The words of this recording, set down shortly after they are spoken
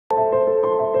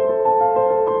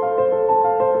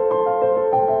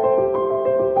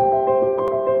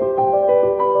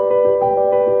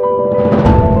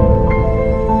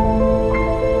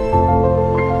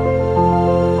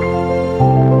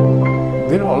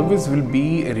always will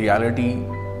be a reality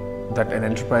that an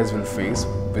enterprise will face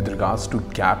with regards to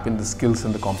gap in the skills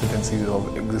and the competencies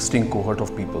of existing cohort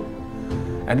of people.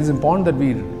 And it's important that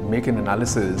we make an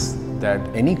analysis that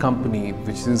any company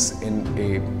which is in a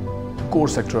core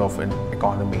sector of an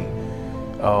economy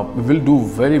will do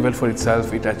very well for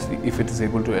itself if it is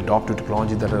able to adopt to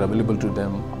technology that are available to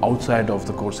them outside of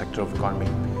the core sector of economy.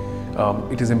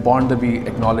 It is important that we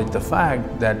acknowledge the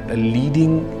fact that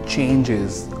leading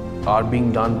changes are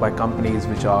being done by companies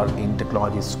which are in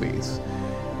technology space,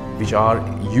 which are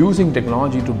using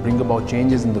technology to bring about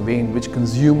changes in the way in which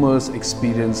consumers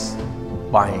experience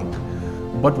buying.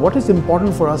 But what is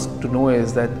important for us to know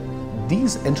is that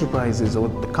these enterprises or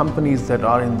the companies that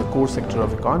are in the core sector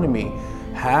of economy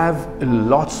have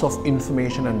lots of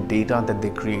information and data that they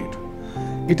create.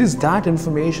 It is that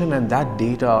information and that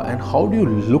data, and how do you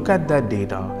look at that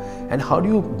data and how do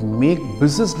you make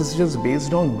business decisions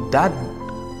based on that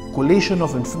collation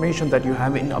of information that you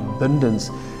have in abundance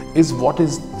is what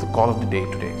is the call of the day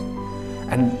today.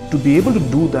 And to be able to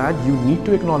do that, you need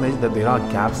to acknowledge that there are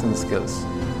gaps in skills.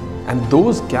 And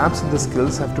those gaps in the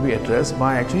skills have to be addressed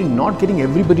by actually not getting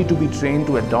everybody to be trained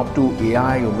to adopt to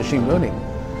AI or machine learning,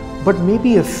 but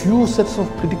maybe a few sets of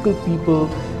critical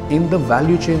people in the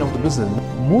value chain of the business.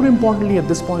 More importantly at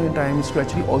this point in time is to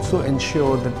actually also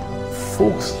ensure that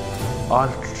folks are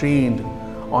trained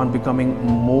on becoming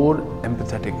more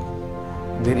empathetic.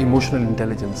 Their emotional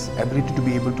intelligence, ability to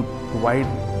be able to provide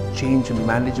change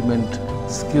management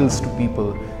skills to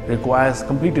people requires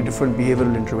completely different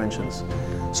behavioral interventions.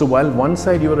 So while one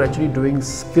side you are actually doing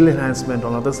skill enhancement,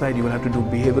 on the other side you will have to do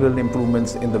behavioral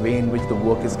improvements in the way in which the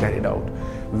work is carried out,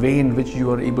 way in which you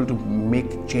are able to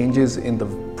make changes in the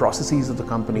processes of the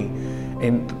company,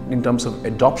 in terms of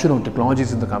adoption of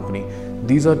technologies in the company.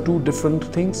 These are two different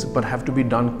things but have to be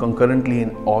done concurrently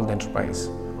in all the enterprise.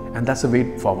 And that's the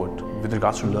way forward with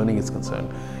regards to learning is concerned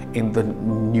in the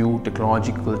new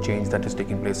technological change that is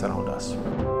taking place around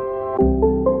us.